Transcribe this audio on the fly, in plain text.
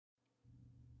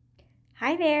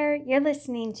Hi there, you're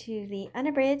listening to the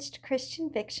Unabridged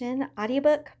Christian Fiction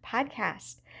audiobook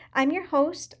podcast. I'm your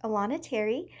host, Alana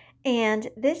Terry, and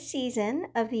this season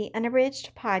of the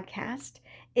Unabridged podcast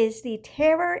is the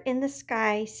Terror in the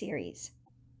Sky series.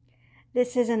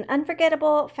 This is an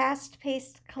unforgettable,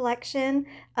 fast-paced collection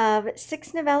of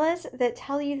 6 novellas that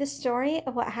tell you the story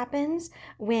of what happens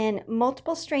when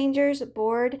multiple strangers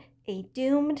board a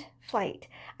doomed flight.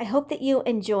 I hope that you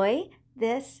enjoy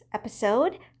this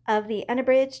episode of the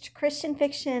Unabridged Christian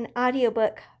Fiction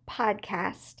audiobook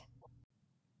podcast.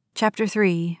 Chapter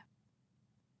 3.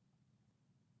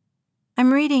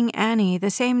 I'm reading Annie, the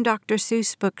same Dr.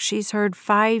 Seuss book she's heard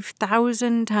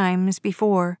 5,000 times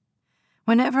before.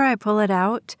 Whenever I pull it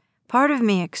out, part of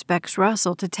me expects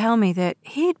Russell to tell me that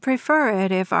he'd prefer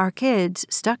it if our kids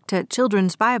stuck to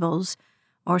children's Bibles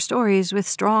or stories with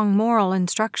strong moral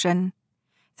instruction.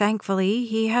 Thankfully,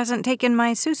 he hasn't taken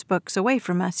my Seuss books away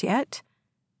from us yet.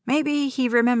 Maybe he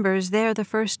remembers they're the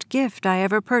first gift I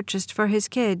ever purchased for his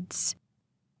kids.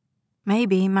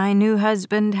 Maybe my new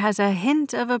husband has a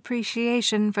hint of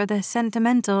appreciation for the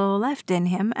sentimental left in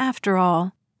him after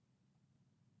all.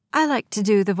 I like to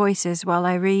do the voices while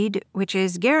I read, which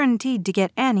is guaranteed to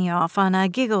get Annie off on a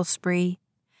giggle spree.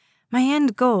 My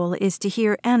end goal is to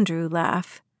hear Andrew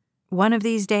laugh. One of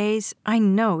these days, I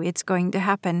know it's going to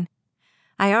happen.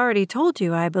 I already told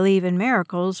you I believe in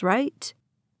miracles, right?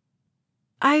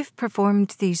 I've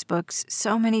performed these books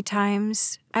so many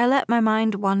times, I let my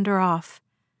mind wander off,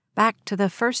 back to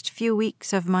the first few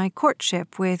weeks of my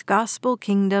courtship with Gospel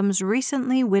Kingdom's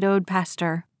recently widowed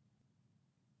pastor.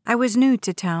 I was new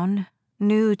to town,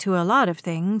 new to a lot of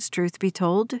things, truth be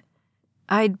told.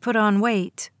 I'd put on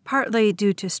weight, partly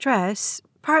due to stress,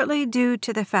 partly due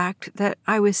to the fact that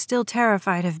I was still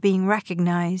terrified of being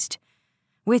recognized.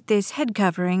 With this head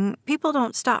covering, people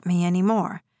don't stop me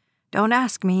anymore. Don't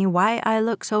ask me why I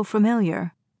look so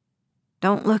familiar.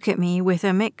 Don't look at me with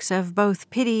a mix of both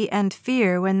pity and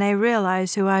fear when they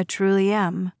realize who I truly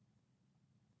am.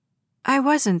 I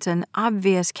wasn't an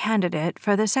obvious candidate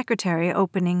for the secretary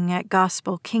opening at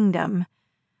Gospel Kingdom.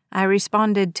 I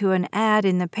responded to an ad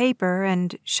in the paper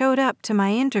and showed up to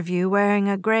my interview wearing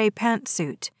a gray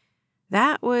pantsuit.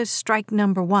 That was strike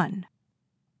number 1.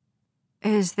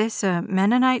 "Is this a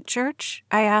Mennonite church?"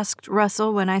 I asked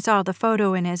Russell when I saw the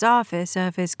photo in his office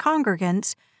of his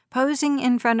congregants posing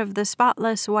in front of the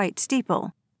spotless white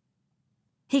steeple.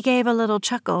 He gave a little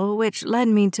chuckle, which led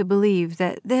me to believe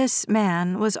that this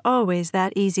man was always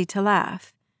that easy to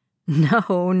laugh.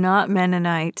 "No, not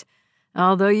Mennonite,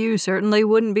 although you certainly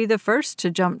wouldn't be the first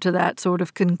to jump to that sort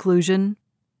of conclusion."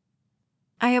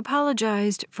 I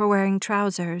apologized for wearing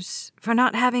trousers, for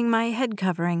not having my head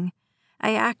covering.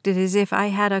 I acted as if I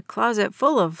had a closet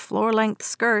full of floor-length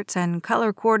skirts and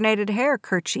color-coordinated hair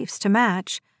kerchiefs to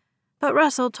match, but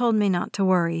Russell told me not to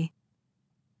worry.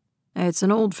 "It's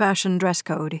an old-fashioned dress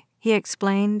code," he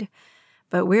explained,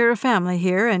 "but we're a family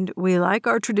here and we like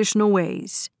our traditional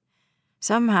ways."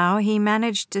 Somehow he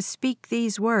managed to speak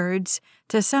these words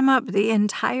to sum up the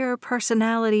entire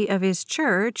personality of his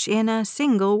church in a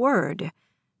single word: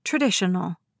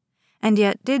 traditional. And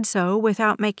yet did so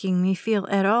without making me feel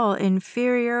at all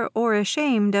inferior or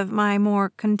ashamed of my more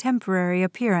contemporary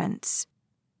appearance.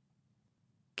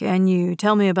 "Can you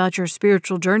tell me about your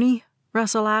spiritual journey?"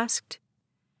 Russell asked.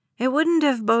 It wouldn't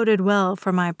have boded well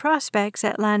for my prospects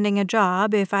at landing a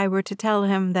job if I were to tell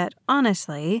him that,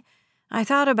 honestly, I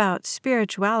thought about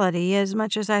spirituality as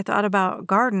much as I thought about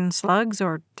garden slugs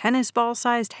or tennis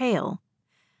ball-sized hail.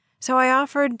 So I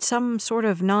offered some sort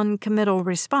of non-committal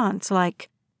response like,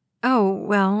 "Oh,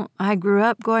 well, I grew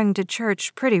up going to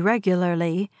church pretty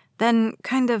regularly, then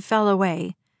kind of fell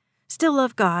away. Still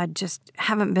love God, just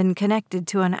haven't been connected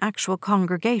to an actual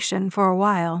congregation for a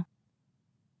while."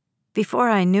 Before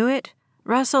I knew it,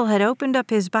 Russell had opened up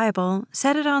his Bible,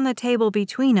 set it on the table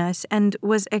between us, and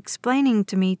was explaining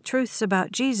to me truths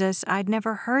about Jesus I'd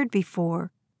never heard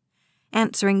before,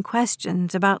 answering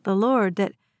questions about the Lord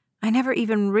that I never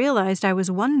even realized I was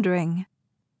wondering.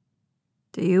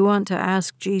 "Do you want to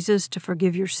ask Jesus to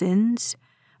forgive your sins?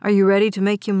 Are you ready to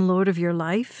make him Lord of your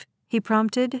life?" he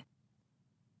prompted.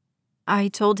 I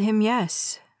told him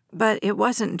yes, but it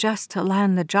wasn't just to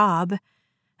land the job,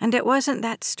 and it wasn't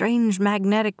that strange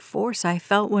magnetic force I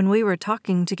felt when we were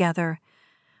talking together.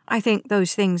 I think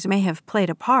those things may have played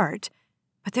a part,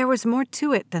 but there was more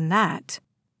to it than that,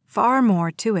 far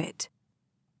more to it.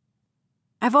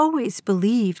 I've always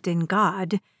believed in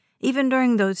God, even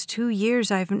during those 2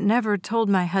 years I've never told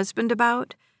my husband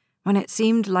about, when it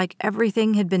seemed like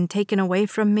everything had been taken away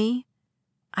from me.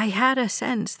 I had a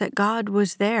sense that God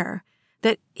was there,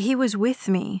 that he was with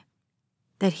me.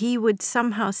 that he would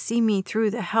somehow see me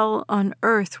through the hell on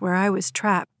earth where I was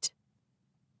trapped.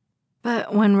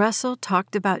 But when Russell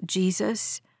talked about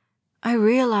Jesus, I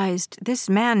realized this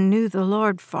man knew the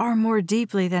Lord far more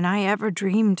deeply than I ever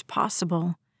dreamed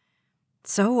possible.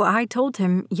 So I told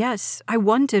him, yes, I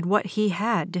wanted what he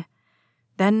had.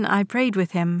 Then I prayed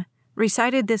with him,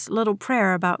 recited this little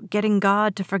prayer about getting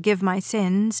God to forgive my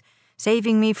sins,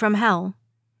 saving me from hell.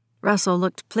 Russell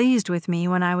looked pleased with me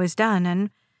when I was done, and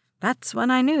that's when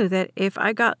I knew that if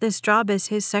I got this job as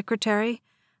his secretary,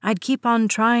 I'd keep on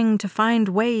trying to find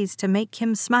ways to make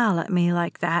him smile at me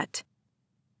like that.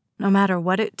 No matter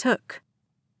what it took.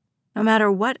 No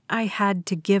matter what I had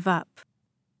to give up.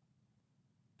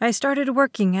 I started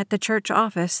working at the church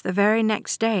office the very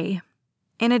next day.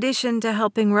 In addition to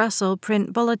helping Russell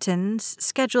print bulletins,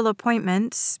 schedule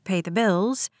appointments, pay the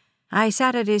bills, I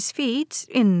sat at his feet,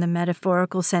 in the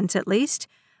metaphorical sense at least,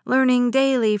 learning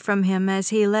daily from him as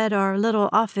he led our little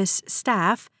office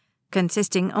staff,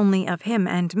 consisting only of him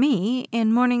and me,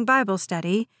 in morning Bible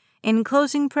study, in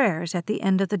closing prayers at the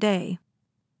end of the day.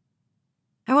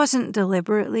 I wasn't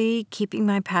deliberately keeping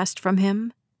my past from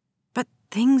him, but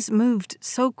things moved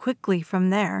so quickly from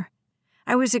there.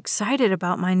 I was excited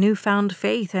about my newfound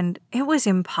faith, and it was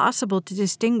impossible to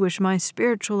distinguish my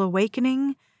spiritual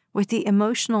awakening with the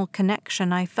emotional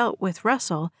connection I felt with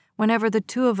Russell whenever the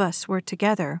two of us were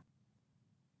together.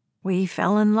 We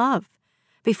fell in love.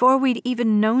 Before we'd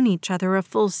even known each other a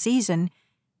full season,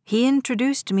 he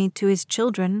introduced me to his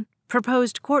children,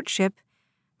 proposed courtship,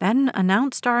 then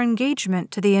announced our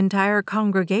engagement to the entire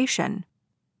congregation.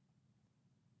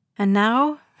 And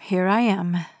now, here I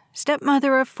am,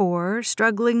 stepmother of 4,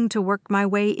 struggling to work my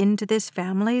way into this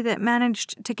family that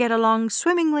managed to get along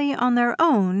swimmingly on their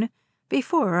own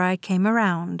before I came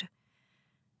around.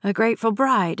 A grateful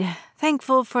bride,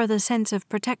 thankful for the sense of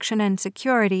protection and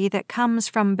security that comes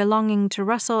from belonging to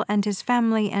Russell and his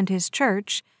family and his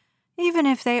church, even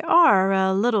if they are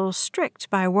a little strict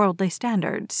by worldly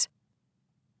standards.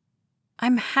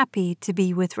 I'm happy to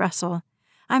be with Russell.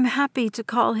 I'm happy to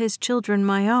call his children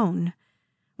my own.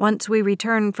 Once we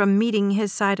return from meeting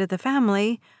his side of the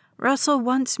family, Russell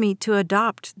wants me to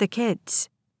adopt the kids.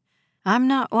 I'm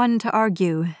not one to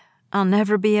argue. I'll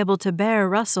never be able to bear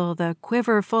Russell the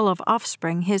quiver full of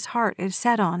offspring his heart is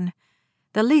set on.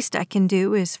 The least I can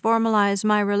do is formalize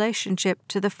my relationship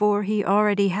to the 4 he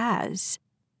already has.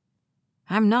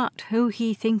 I'm not who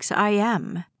he thinks I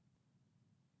am.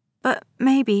 But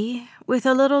maybe, with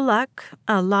a little luck,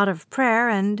 a lot of prayer,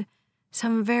 and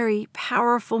some very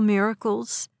powerful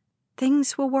miracles,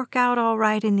 things will work out all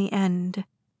right in the end.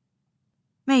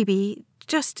 Maybe,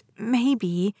 just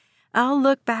maybe, I'll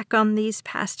look back on these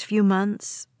past few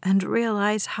months and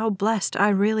realize how blessed I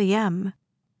really am.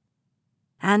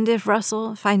 And if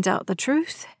Russell finds out the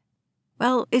truth,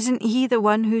 well, isn't he the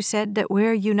one who said that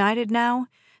we're united now,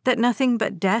 that nothing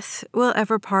but death will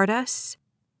ever part us?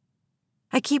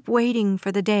 I keep waiting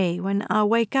for the day when I'll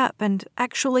wake up and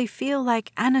actually feel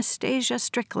like Anastasia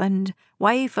Strickland,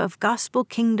 wife of Gospel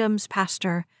Kingdom's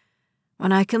pastor,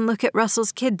 when I can look at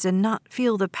Russell's kids and not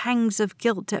feel the pangs of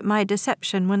guilt at my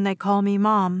deception when they call me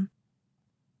Mom.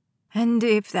 And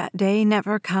if that day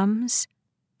never comes,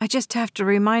 I just have to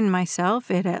remind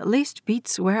myself it at least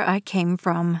beats where I came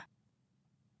from.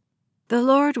 The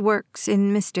Lord works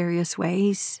in mysterious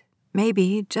ways.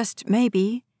 Maybe, just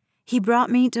maybe, He brought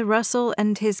me to Russell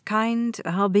and his kind,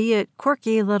 albeit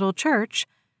quirky little church,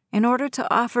 in order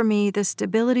to offer me the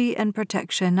stability and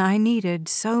protection I needed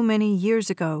so many years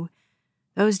ago,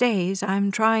 those days I'm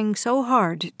trying so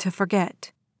hard to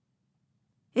forget.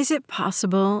 Is it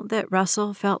possible that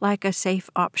Russell felt like a safe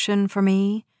option for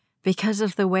me because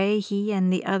of the way he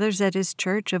and the others at his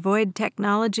church avoid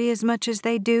technology as much as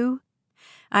they do?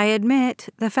 I admit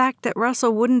the fact that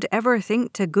Russell wouldn't ever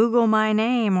think to Google my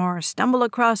name or stumble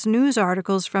across news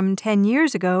articles from 10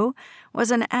 years ago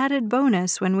was an added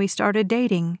bonus when we started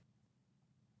dating.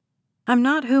 I'm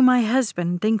not who my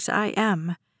husband thinks I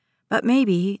am, but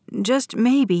maybe, just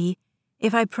maybe,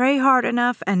 if I pray hard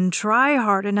enough and try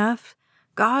hard enough,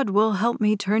 God will help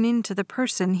me turn into the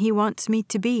person He wants me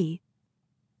to be.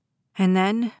 And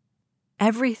then,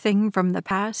 everything from the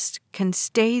past can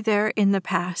stay there in the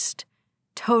past,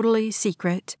 totally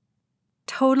secret,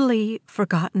 totally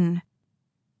forgotten,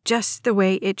 just the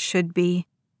way it should be,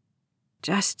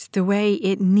 just the way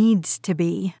it needs to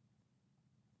be.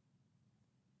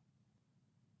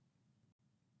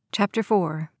 Chapter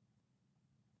 4.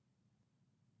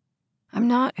 I'm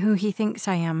not who he thinks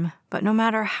I am, but no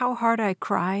matter how hard I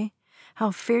cry,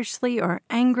 how fiercely or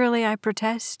angrily I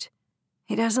protest,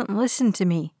 he doesn't listen to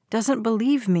me, doesn't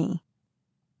believe me.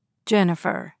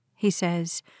 Jennifer, he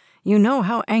says, You know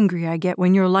how angry I get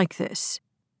when you're like this.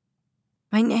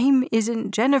 My name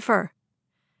isn't Jennifer.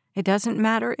 It doesn't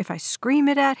matter if I scream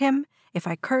it at him, if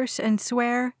I curse and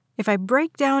swear, if I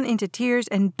break down into tears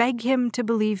and beg him to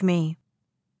believe me.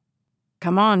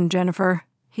 Come on, Jennifer,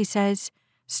 he says.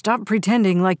 Stop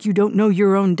pretending like you don't know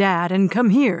your own dad and come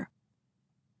here.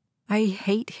 I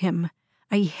hate him.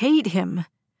 I hate him.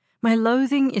 My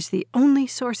loathing is the only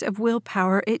source of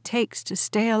willpower it takes to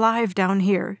stay alive down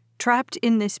here, trapped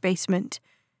in this basement.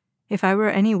 If I were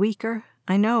any weaker,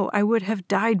 I know I would have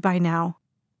died by now.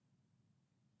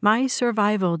 My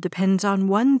survival depends on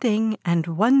one thing and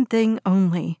one thing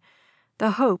only,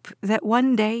 the hope that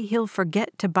one day he'll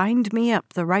forget to bind me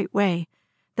up the right way,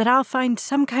 that I'll find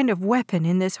some kind of weapon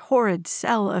in this horrid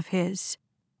cell of his.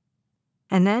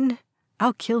 And then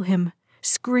I'll kill him,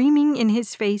 screaming in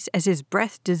his face as his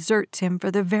breath deserts him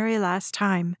for the very last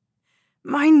time.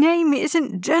 My name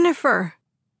isn't Jennifer!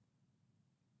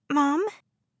 Mom?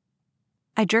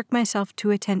 I jerk myself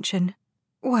to attention.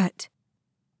 What?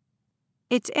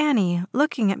 It's Annie,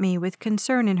 looking at me with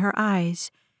concern in her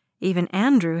eyes. Even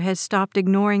Andrew has stopped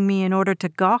ignoring me in order to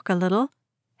gawk a little.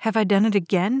 Have I done it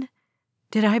again?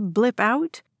 Did I blip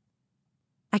out?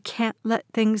 I can't let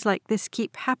things like this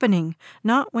keep happening,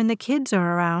 not when the kids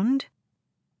are around.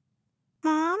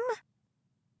 Mom?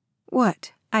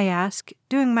 What? I ask,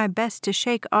 doing my best to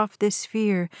shake off this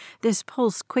fear, this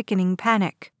pulse-quickening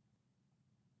panic.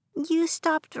 You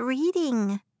stopped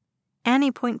reading.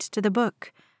 Annie points to the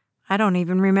book. I don't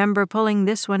even remember pulling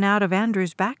this one out of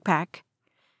Andrew's backpack.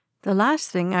 The last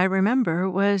thing I remember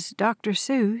was Dr.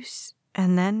 Seuss,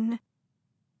 and then...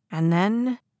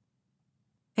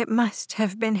 It must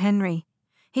have been Henry.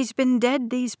 He's been dead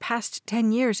these past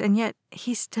 10 years, and yet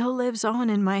he still lives on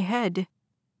in my head.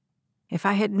 If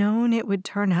I had known it would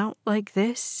turn out like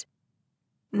this...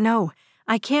 No,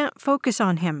 I can't focus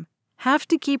on him. Have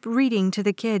to keep reading to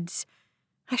the kids.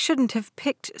 I shouldn't have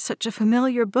picked such a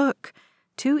familiar book.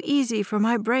 Too easy for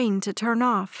my brain to turn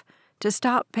off, to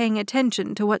stop paying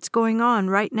attention to what's going on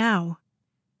right now.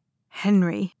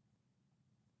 Henry.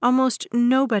 Almost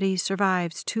nobody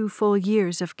survives 2 full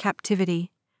years of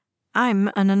captivity.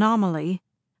 I'm an anomaly,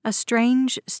 a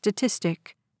strange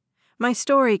statistic. My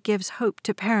story gives hope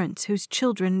to parents whose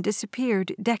children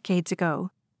disappeared decades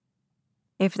ago.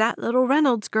 If that little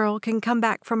Reynolds girl can come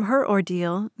back from her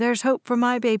ordeal, there's hope for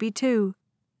my baby too.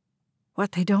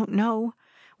 What they don't know,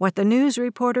 what the news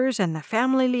reporters and the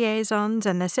family liaisons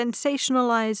and the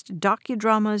sensationalized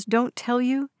docudramas don't tell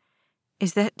you,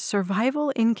 is that survival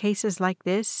in cases like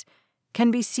this can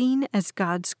be seen as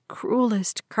God's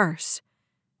cruelest curse.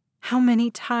 How many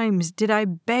times did I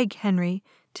beg Henry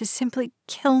to simply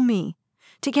kill me,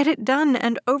 to get it done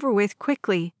and over with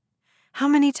quickly? How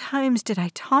many times did I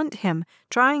taunt him,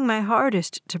 trying my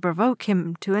hardest to provoke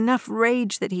him to enough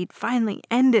rage that he'd finally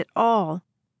end it all?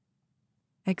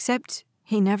 Except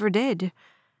he never did.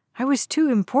 I was too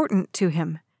important to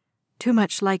him, too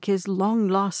much like his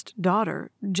long-lost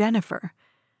daughter, Jennifer,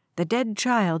 the dead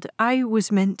child I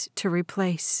was meant to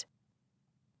replace.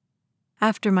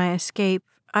 After my escape,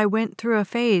 I went through a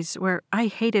phase where I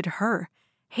hated her,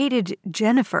 hated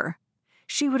Jennifer.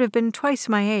 She would have been twice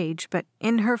my age, but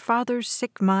in her father's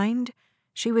sick mind,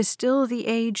 she was still the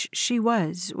age she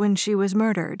was when she was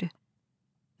murdered.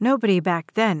 Nobody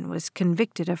back then was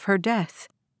convicted of her death.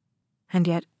 And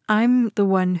yet I'm the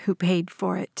one who paid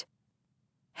for it.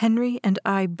 Henry and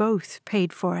I both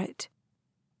paid for it.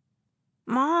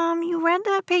 Mom, you read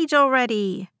that page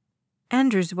already.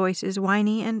 Andrew's voice is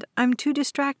whiny, and I'm too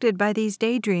distracted by these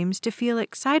daydreams to feel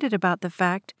excited about the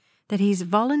fact that he's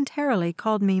voluntarily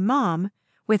called me Mom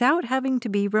without having to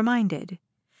be reminded.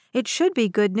 It should be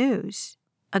good news,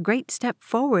 a great step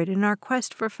forward in our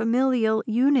quest for familial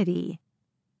unity.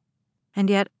 And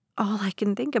yet, all I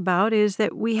can think about is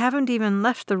that we haven't even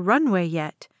left the runway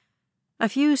yet. A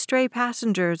few stray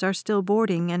passengers are still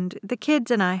boarding, and the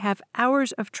kids and I have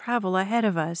hours of travel ahead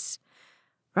of us.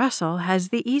 Russell has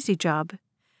the easy job.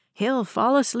 He'll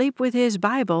fall asleep with his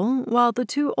Bible while the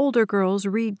 2 older girls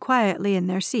read quietly in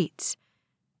their seats.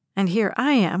 And here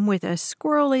I am with a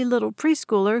squirrely little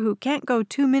preschooler who can't go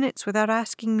 2 minutes without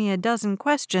asking me a dozen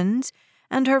questions,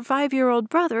 and her 5-year-old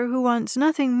brother who wants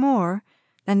nothing more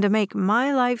than to make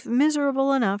my life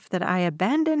miserable enough that I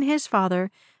abandon his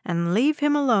father and leave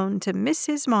him alone to miss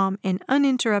his mom in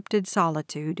uninterrupted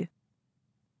solitude.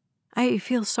 I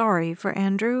feel sorry for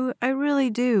Andrew, I really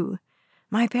do.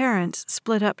 My parents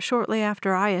split up shortly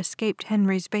after I escaped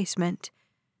Henry's basement.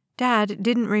 Dad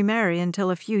didn't remarry until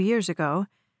a few years ago,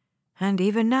 and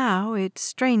even now it's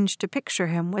strange to picture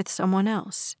him with someone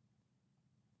else.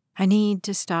 I need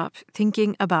to stop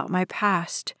thinking about my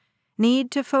past,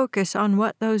 need to focus on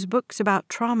what those books about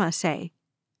trauma say.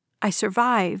 I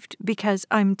survived because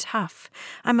I'm tough.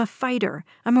 I'm a fighter.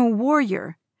 I'm a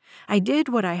warrior. I did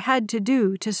what I had to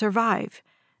do to survive,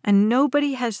 and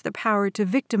nobody has the power to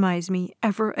victimize me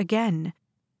ever again.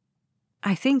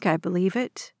 I think I believe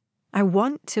it. I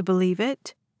want to believe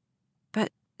it.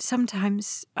 But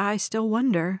sometimes I still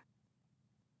wonder.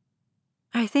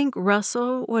 I think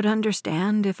Russell would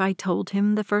understand if I told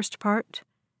him the first part.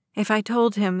 If I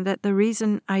told him that the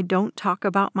reason I don't talk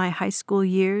about my high school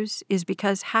years is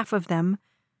because half of them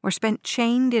were spent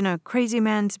chained in a crazy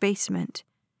man's basement,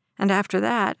 and after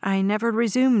that I never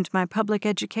resumed my public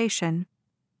education.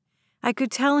 I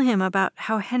could tell him about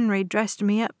how Henry dressed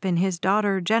me up in his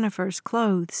daughter Jennifer's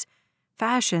clothes,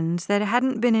 fashions that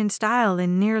hadn't been in style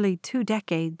in nearly 2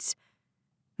 decades.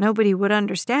 Nobody would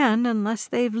understand unless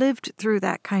they've lived through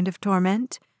that kind of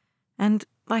torment, and,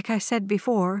 like I said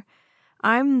before,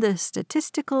 I'm the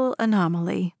statistical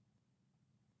anomaly.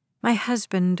 My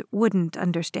husband wouldn't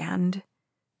understand,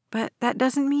 but that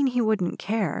doesn't mean he wouldn't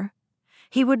care.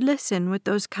 He would listen with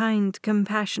those kind,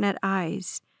 compassionate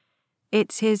eyes.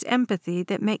 It's his empathy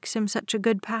that makes him such a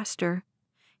good pastor.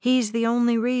 He's the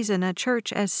only reason a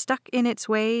church as stuck in its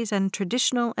ways and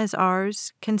traditional as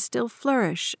ours can still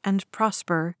flourish and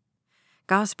prosper.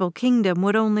 Gospel Kingdom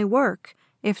would only work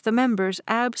if the members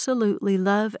absolutely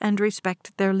love and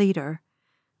respect their leader,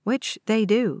 which they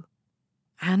do,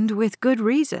 and with good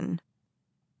reason.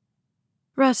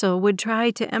 Russell would try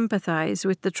to empathize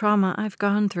with the trauma I've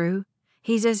gone through.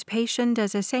 He's as patient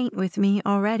as a saint with me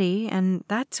already, and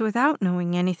that's without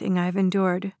knowing anything I've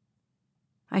endured.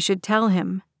 I should tell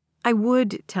him. I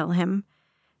would tell him,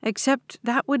 except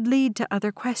that would lead to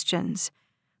other questions,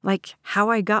 like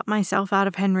how I got myself out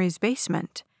of Henry's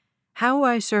basement, how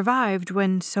I survived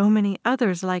when so many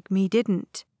others like me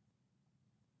didn't.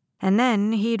 And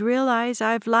then he'd realize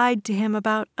I've lied to him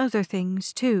about other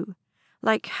things, too,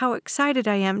 like how excited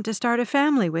I am to start a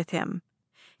family with him.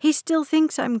 He still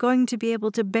thinks I'm going to be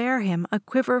able to bear him a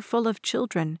quiver full of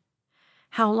children.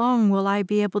 How long will I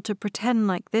be able to pretend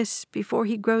like this before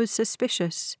he grows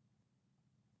suspicious?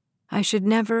 I should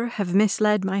never have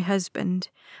misled my husband.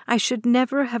 I should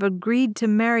never have agreed to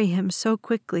marry him so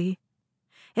quickly.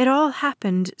 It all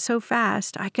happened so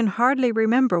fast I can hardly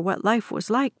remember what life was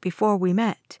like before we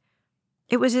met.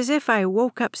 It was as if I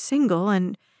woke up single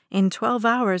and in 12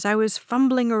 hours I was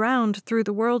fumbling around through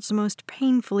the world's most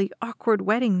painfully awkward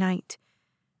wedding night.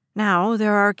 Now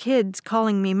there are kids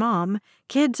calling me mom,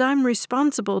 kids I'm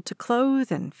responsible to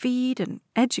clothe and feed and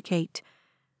educate.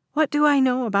 What do I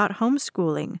know about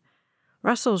homeschooling?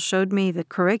 Russell showed me the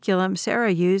curriculum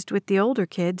Sarah used with the older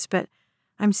kids, but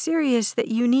I'm serious that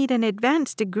you need an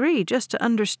advanced degree just to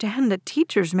understand the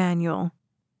teacher's manual.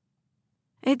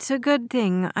 It's a good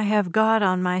thing I have God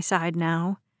on my side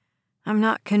now. I'm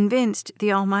not convinced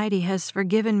the Almighty has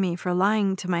forgiven me for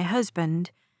lying to my husband,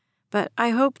 but I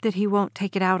hope that he won't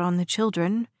take it out on the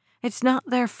children. It's not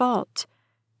their fault.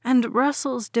 And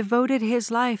Russell's devoted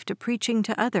his life to preaching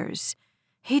to others.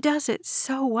 He does it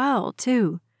so well,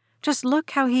 too. Just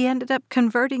look how he ended up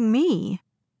converting me.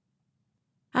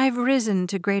 I've risen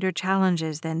to greater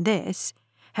challenges than this.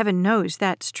 Heaven knows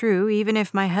that's true, even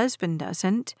if my husband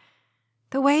doesn't.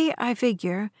 The way I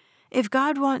figure, if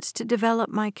God wants to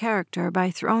develop my character by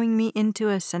throwing me into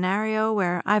a scenario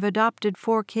where I've adopted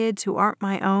 4 kids who aren't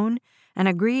my own and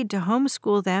agreed to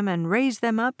homeschool them and raise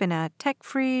them up in a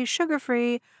tech-free,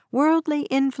 sugar-free, worldly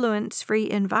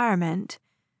influence-free environment,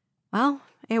 well,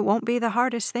 it won't be the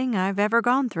hardest thing I've ever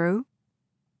gone through.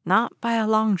 Not by a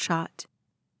long shot.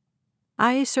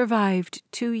 I survived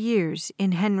 2 years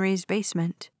in Henry's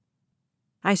basement.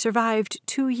 I survived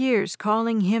 2 years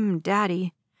calling him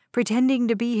Daddy, pretending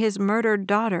to be his murdered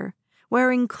daughter,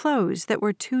 wearing clothes that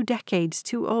were 2 decades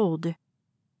too old.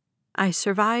 I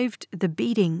survived the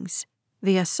beatings,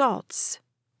 the assaults,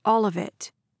 all of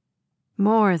it.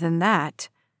 More than that,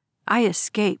 I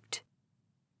escaped.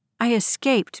 I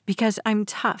escaped because I'm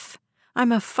tough.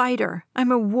 I'm a fighter.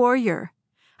 I'm a warrior.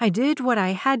 I did what I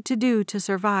had to do to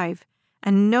survive,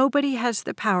 and nobody has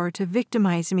the power to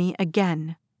victimize me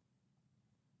again.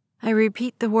 I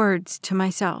repeat the words to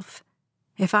myself.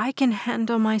 If I can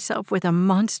handle myself with a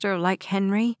monster like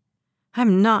Henry,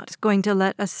 I'm not going to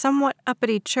let a somewhat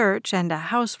uppity church and a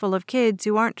house full of kids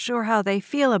who aren't sure how they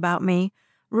feel about me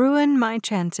ruin my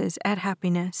chances at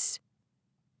happiness.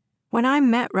 When I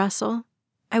met Russell,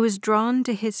 I was drawn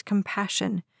to his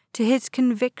compassion, to his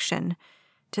conviction,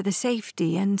 to the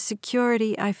safety and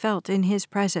security I felt in his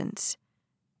presence.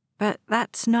 But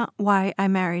that's not why I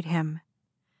married him.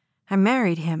 I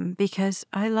married him because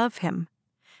I love him.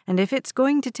 And if it's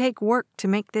going to take work to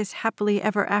make this happily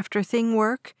ever after thing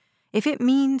work, If it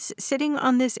means sitting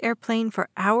on this airplane for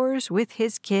hours with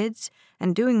his kids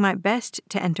and doing my best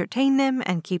to entertain them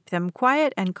and keep them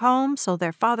quiet and calm so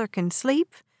their father can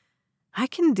sleep, I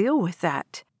can deal with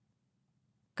that.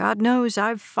 God knows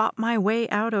I've fought my way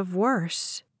out of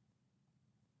worse.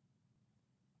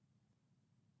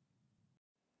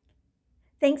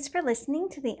 Thanks for listening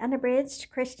to the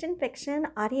Unabridged Christian Fiction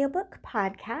audiobook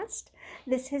podcast.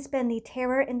 This has been the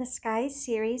Terror in the Skies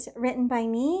series written by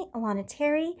me, Alana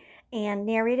Terry, and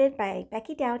narrated by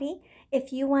Becky Dowdy.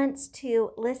 If you want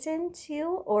to listen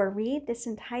to or read this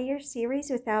entire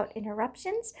series without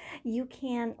interruptions, you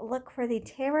can look for the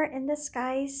Terror in the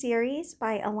Skies series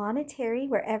by Alana Terry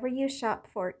wherever you shop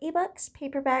for ebooks,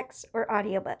 paperbacks, or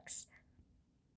audiobooks.